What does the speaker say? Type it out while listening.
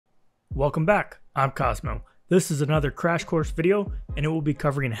Welcome back, I'm Cosmo. This is another crash course video, and it will be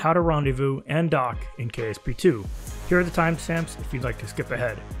covering how to rendezvous and dock in KSP2. Here are the timestamps if you'd like to skip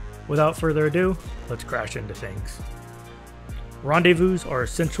ahead. Without further ado, let's crash into things. Rendezvous are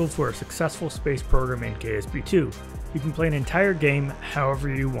essential for a successful space program in KSP2. You can play an entire game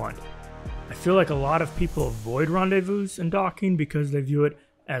however you want. I feel like a lot of people avoid rendezvous and docking because they view it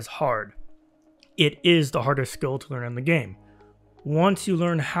as hard. It is the hardest skill to learn in the game. Once you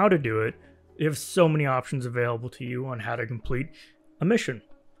learn how to do it, you have so many options available to you on how to complete a mission.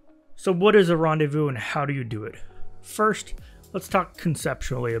 So what is a rendezvous and how do you do it? First, let's talk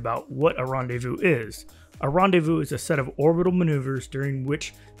conceptually about what a rendezvous is. A rendezvous is a set of orbital maneuvers during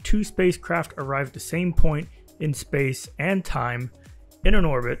which two spacecraft arrive at the same point in space and time in an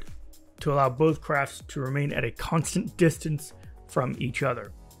orbit to allow both crafts to remain at a constant distance from each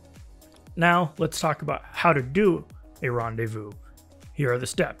other. Now, let's talk about how to do a rendezvous. Here are the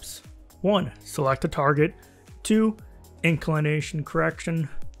steps. 1. Select a target. 2. Inclination Correction.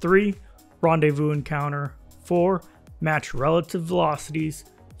 3. Rendezvous Encounter. 4. Match relative velocities.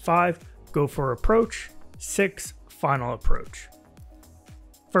 5. Go for approach. 6. Final approach.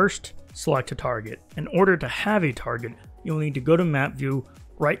 First, select a target. In order to have a target, you'll need to go to Map View,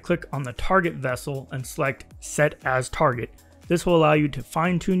 right-click on the target vessel, and select Set as Target. This will allow you to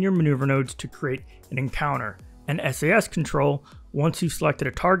fine-tune your maneuver nodes to create an encounter. An SAS control, once you've selected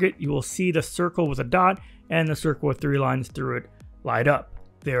a target, you will see the circle with a dot and the circle with 3 lines through it light up.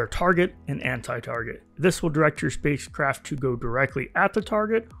 They are target and anti-target. This will direct your spacecraft to go directly at the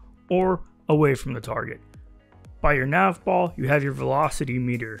target or away from the target. By your nav ball, you have your velocity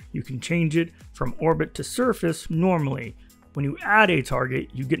meter. You can change it from orbit to surface normally. When you add a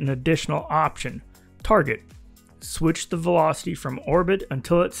target, you get an additional option, target. Switch the velocity from orbit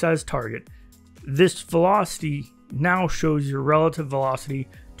until it says target. This velocity now shows your relative velocity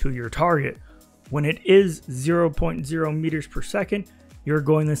to your target. When it is 0.0 meters per second, you're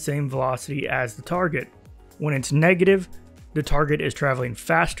going the same velocity as the target. When it's negative, the target is traveling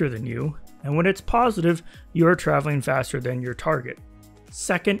faster than you, and when it's positive, you're traveling faster than your target.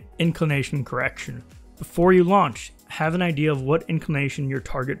 Second, inclination correction. Before you launch, have an idea of what inclination your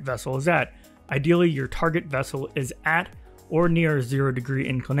target vessel is at. Ideally, your target vessel is at or near 0 degree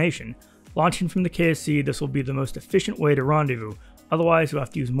inclination. Launching from the KSC, this will be the most efficient way to rendezvous. Otherwise, you'll have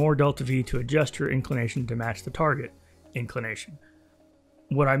to use more delta V to adjust your inclination to match the target inclination.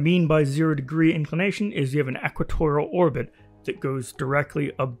 What I mean by 0 degree inclination is you have an equatorial orbit that goes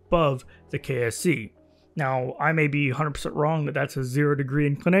directly above the KSC. Now, I may be 100% wrong that that's a 0 degree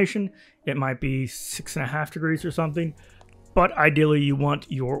inclination. It might be 6.5 degrees or something. But ideally, you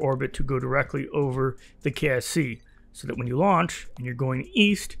want your orbit to go directly over the KSC so that when you launch and you're going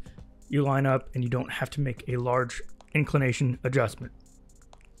east, you line up and you don't have to make a large inclination adjustment.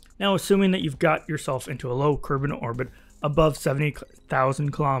 Now, assuming that you've got yourself into a low Kerbin orbit above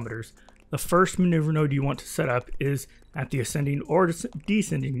 70,000 kilometers, the first maneuver node you want to set up is at the ascending or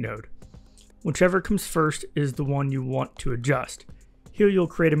descending node. Whichever comes first is the one you want to adjust. Here you'll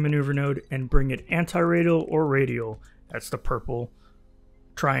create a maneuver node and bring it anti-radial or radial. That's the purple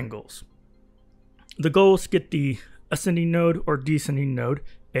triangles. The goal is to get the ascending node or descending node,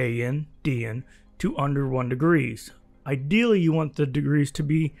 AN, DN, to under 1 degrees. Ideally, you want the degrees to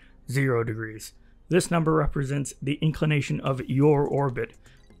be 0 degrees. This number represents the inclination of your orbit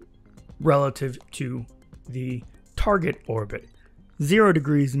relative to the target orbit. 0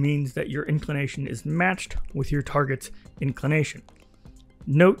 degrees means that your inclination is matched with your target's inclination.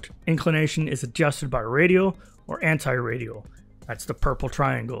 Note, inclination is adjusted by radial or anti-radial. That's the purple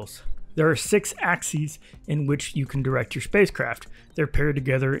triangles. There are 6 axes in which you can direct your spacecraft. They're paired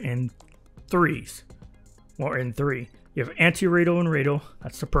together in 3s, or in 3. You have anti-radial and radial,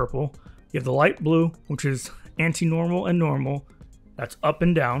 that's the purple. You have the light blue, which is anti-normal and normal, that's up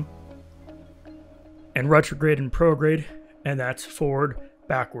and down. And retrograde and prograde, and that's forward,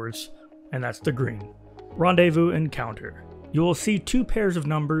 backwards, and that's the green. Rendezvous Encounter. You will see 2 pairs of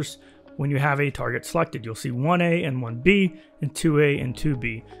numbers when you have a target selected. You'll see 1A and 1B, and 2A and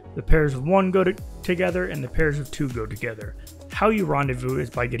 2B. The pairs of 1 go together, and the pairs of 2 go together. How you rendezvous is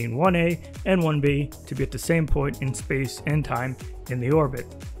by getting 1A and 1B to be at the same point in space and time in the orbit.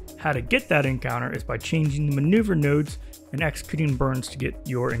 How to get that encounter is by changing the maneuver nodes and executing burns to get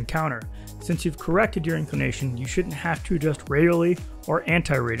your encounter. Since you've corrected your inclination, you shouldn't have to adjust radially or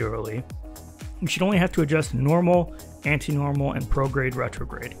anti-radially. You should only have to adjust normal, anti-normal, and prograde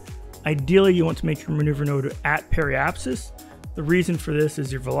retrograde. Ideally, you want to make your maneuver node at periapsis. The reason for this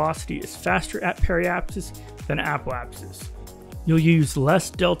is your velocity is faster at periapsis than apoapsis. You'll use less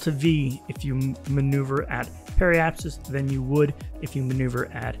delta V if you maneuver at periapsis than you would if you maneuver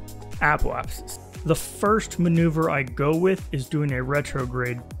at apoapsis. The first maneuver I go with is doing a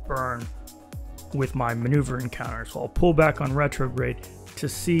retrograde burn with my maneuver encounter. So I'll pull back on retrograde to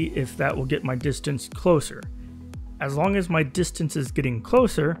see if that will get my distance closer. As long as my distance is getting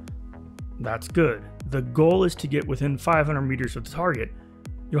closer, that's good. The goal is to get within 500 meters of the target.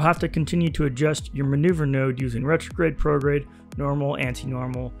 You'll have to continue to adjust your maneuver node using retrograde, prograde, normal,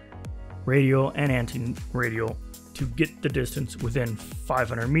 anti-normal, radial, and anti-radial to get the distance within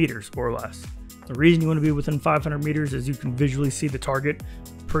 500 meters or less. The reason you want to be within 500 meters is you can visually see the target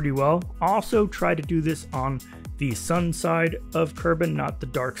pretty well. Also try to do this on the sun side of Kerbin, not the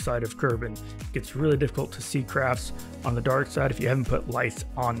dark side of Kerbin. It gets really difficult to see crafts on the dark side if you haven't put lights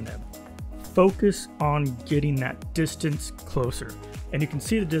on them. Focus on getting that distance closer. And you can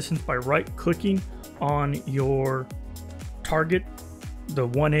see the distance by right clicking on your target, the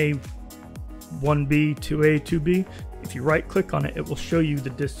 1A, 1B, 2A, 2B. If you right click on it, it will show you the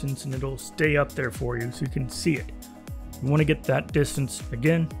distance and it'll stay up there for you so you can see it. You want to get that distance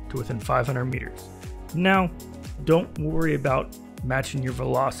again to within 500 meters. Now, don't worry about matching your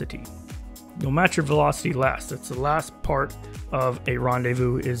velocity. You'll match your velocity last. That's the last part of a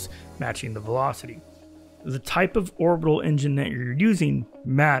rendezvous, is matching the velocity. The type of orbital engine that you're using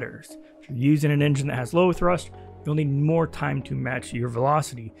matters. If you're using an engine that has low thrust, you'll need more time to match your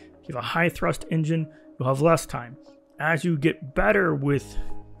velocity. If you have a high thrust engine, you'll have less time. As you get better with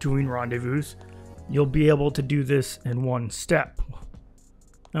doing rendezvous, you'll be able to do this in one step.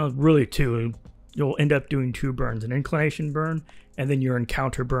 Now, really two. You'll end up doing two burns, an inclination burn and then your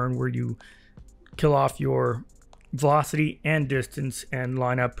encounter burn, where you kill off your velocity and distance and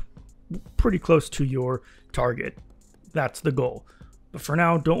line up pretty close to your target. That's the goal. But for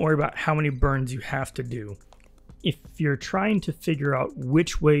now, don't worry about how many burns you have to do. If you're trying to figure out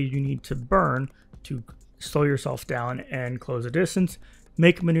which way you need to burn to slow yourself down and close a distance,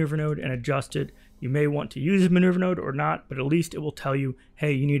 make a maneuver node and adjust it. You may want to use a maneuver node or not, but at least it will tell you,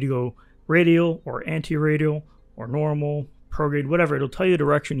 hey, you need to go radial or anti-radial or normal, prograde, whatever. It'll tell you the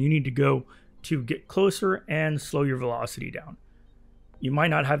direction you need to go to get closer and slow your velocity down. You might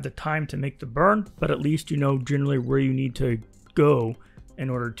not have the time to make the burn, but at least you know generally where you need to go in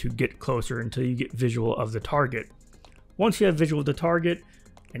order to get closer until you get visual of the target. Once you have visual of the target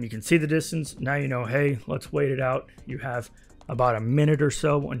and you can see the distance, now you know, hey, let's wait it out. You have about a minute or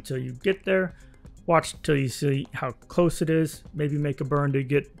so until you get there. Watch till you see how close it is. Maybe make a burn to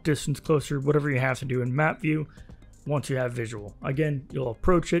get distance closer, whatever you have to do in map view once you have visual. Again, you'll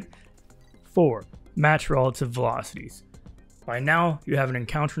approach it. 4. Match relative velocities. By now, you have an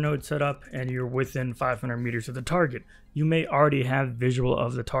encounter node set up and you're within 500 meters of the target. You may already have visual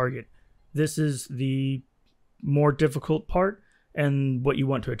of the target. This is the more difficult part and what you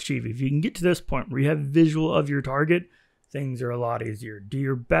want to achieve. If you can get to this point where you have visual of your target, things are a lot easier. Do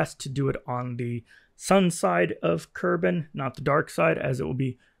your best to do it on the sun side of Kerbin, not the dark side, as it will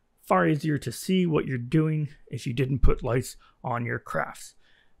be far easier to see what you're doing if you didn't put lights on your crafts.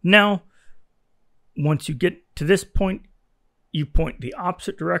 Now, once you get to this point, you point the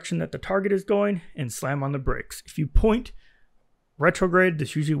opposite direction that the target is going and slam on the brakes. If you point retrograde,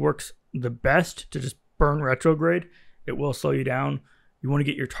 this usually works the best to just burn retrograde. It will slow you down. You want to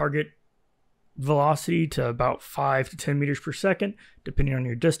get your target velocity to about 5 to 10 meters per second, depending on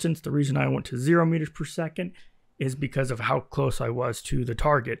your distance. The reason I went to 0 meters per second is because of how close I was to the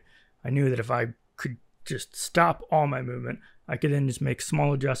target. I knew that if I could just stop all my movement, I could then just make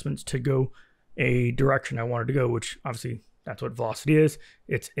small adjustments to go a direction I wanted to go, which obviously that's what velocity is.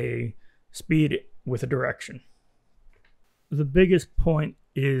 It's a speed with a direction. The biggest point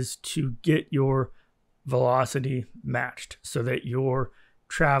is to get your velocity matched so that you're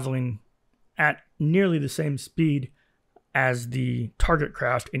traveling at nearly the same speed as the target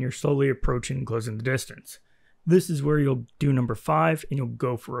craft and you're slowly approaching and closing the distance. This is where you'll do number 5 and you'll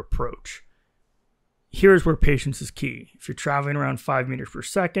go for approach. Here's where patience is key. If you're traveling around 5 meters per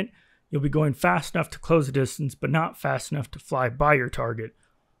second, you'll be going fast enough to close the distance, but not fast enough to fly by your target.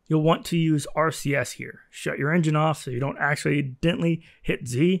 You'll want to use RCS here. Shut your engine off so you don't accidentally hit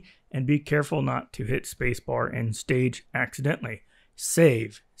Z, and be careful not to hit spacebar and stage accidentally.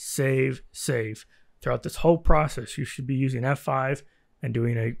 Save, save, save. Throughout this whole process, you should be using F5 and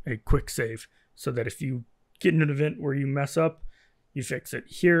doing a quick save so that if you get in an event where you mess up, you fix it.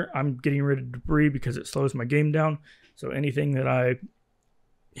 Here, I'm getting rid of debris because it slows my game down. So anything that I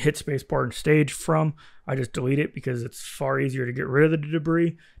hit spacebar and stage from, I just delete it because it's far easier to get rid of the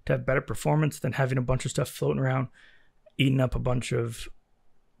debris to have better performance than having a bunch of stuff floating around, eating up a bunch of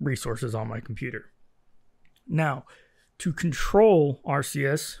resources on my computer. Now, to control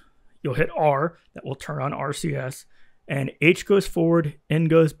RCS, you'll hit R, that will turn on RCS, and H goes forward, N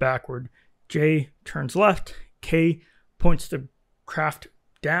goes backward, J turns left, K points the craft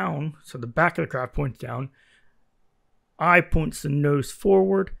down, so the back of the craft points down, I points the nose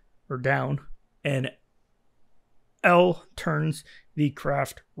forward or down, and L turns the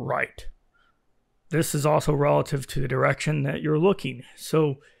craft right. This is also relative to the direction that you're looking.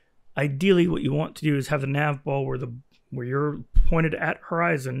 So ideally what you want to do is have the nav ball where you're pointed at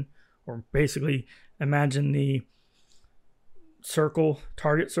horizon, or basically imagine the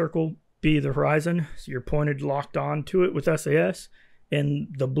target circle be the horizon. So you're pointed locked on to it with SAS, and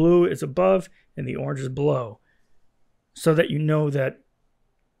the blue is above and the orange is below, so that you know that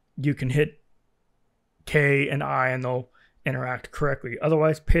you can hit K and I and they'll interact correctly.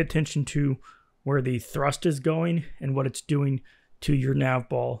 Otherwise, pay attention to where the thrust is going and what it's doing to your nav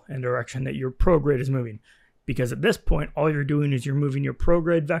ball and direction that your prograde is moving. Because at this point, all you're doing is you're moving your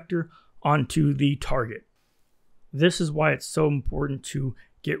prograde vector onto the target. This is why it's so important to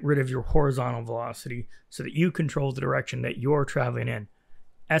get rid of your horizontal velocity so that you control the direction that you're traveling in.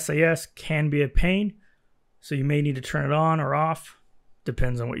 SAS can be a pain, so you may need to turn it on or off,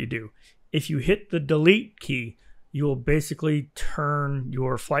 depends on what you do. If you hit the delete key, you will basically turn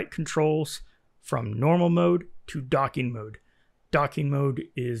your flight controls from normal mode to docking mode. Docking mode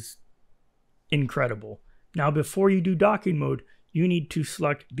is incredible. Now, before you do docking mode, you need to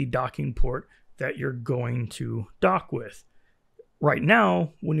select the docking port that you're going to dock with. Right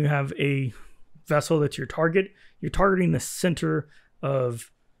now, when you have a vessel that's your target, you're targeting the center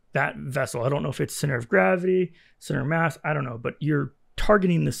of that vessel. I don't know if it's center of gravity, center of mass, I don't know, but you're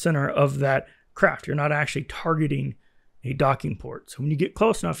targeting the center of that craft. You're not actually targeting a docking port. So when you get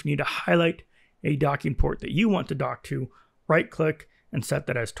close enough, you need to highlight a docking port that you want to dock to, right click and set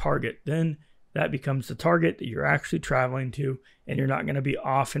that as target. Then that becomes the target that you're actually traveling to, and you're not going to be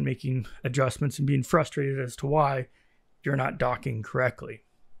off and making adjustments and being frustrated as to why you're not docking correctly.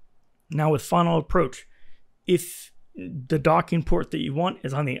 Now with final approach, if the docking port that you want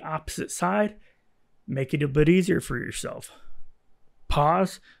is on the opposite side, make it a bit easier for yourself.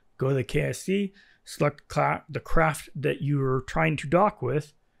 Pause, go to the KSP, select the craft that you're trying to dock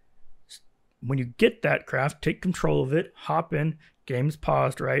with. When you get that craft, take control of it, hop in, game's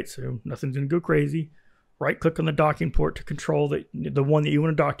paused, right? So nothing's gonna go crazy. Right click on the docking port to control the one that you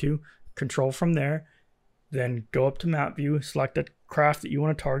want to dock to, control from there. Then go up to map view, select that craft that you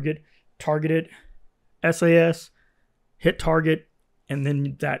want to target it, SAS, hit target, and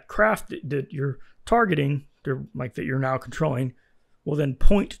then that craft that you're targeting, like that you're now controlling, will then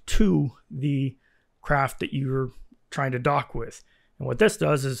point to the craft that you're trying to dock with. And what this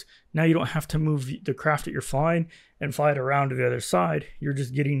does is now you don't have to move the craft that you're flying and fly it around to the other side. You're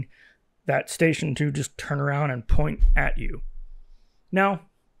just getting that station to just turn around and point at you. Now,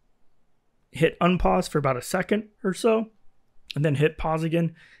 hit unpause for about a second or so, and then hit pause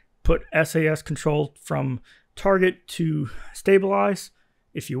again. Put SAS control from target to stabilize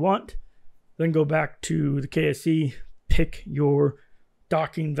if you want. Then go back to the KSP, pick your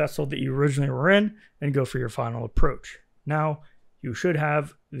docking vessel that you originally were in, and go for your final approach. Now, you should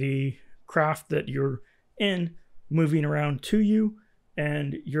have the craft that you're in moving around to you,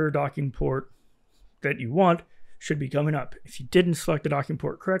 and your docking port that you want should be coming up. If you didn't select the docking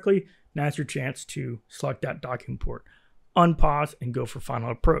port correctly, now's your chance to select that docking port. Unpause and go for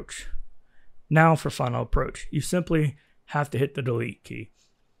final approach. Now for final approach, you simply have to hit the delete key.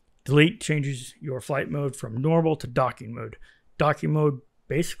 Delete changes your flight mode from normal to docking mode. Docking mode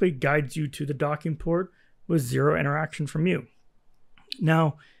basically guides you to the docking port with zero interaction from you.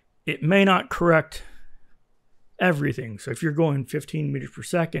 Now, it may not correct everything. So if you're going 15 meters per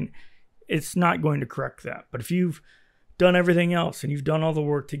second, it's not going to correct that. But if you've done everything else and you've done all the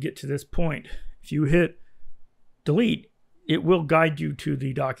work to get to this point, if you hit delete, it will guide you to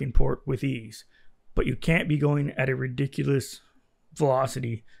the docking port with ease. But you can't be going at a ridiculous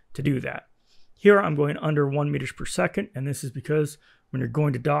velocity to do that. Here I'm going under 1 meters per second, and this is because when you're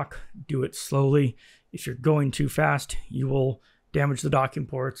going to dock, do it slowly. If you're going too fast, you will damage the docking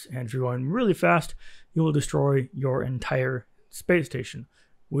ports, and if you're going really fast, you will destroy your entire space station,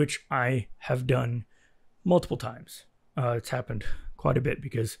 which I have done multiple times. It's happened quite a bit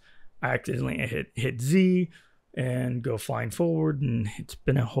because I accidentally hit Z and go flying forward, and it's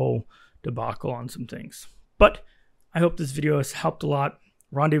been a whole debacle on some things. But I hope this video has helped a lot.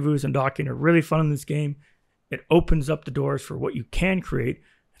 Rendezvous and docking are really fun in this game. It opens up the doors for what you can create.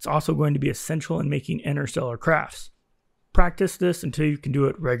 It's also going to be essential in making interstellar crafts. Practice this until you can do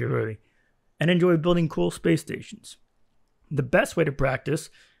it regularly, and enjoy building cool space stations. The best way to practice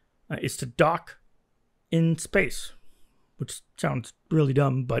is to dock in space, which sounds really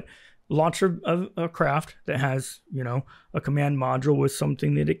dumb, but launch a craft that has, you know, a command module with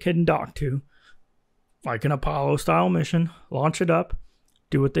something that it can dock to, like an Apollo style mission, launch it up,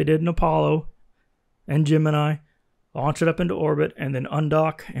 do what they did in Apollo and Gemini, launch it up into orbit, and then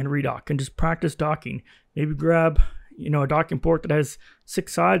undock and redock, and just practice docking. Maybe grab, you know, a docking port that has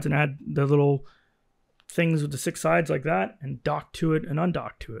 6 sides and add the little things with the 6 sides like that, and dock to it and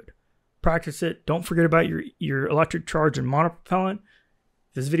undock to it. Practice it. Don't forget about your electric charge and monopropellant.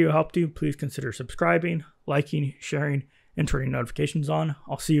 If this video helped you, please consider subscribing, liking, sharing, and turning notifications on.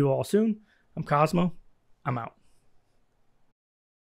 I'll see you all soon. I'm Cosmo. I'm out.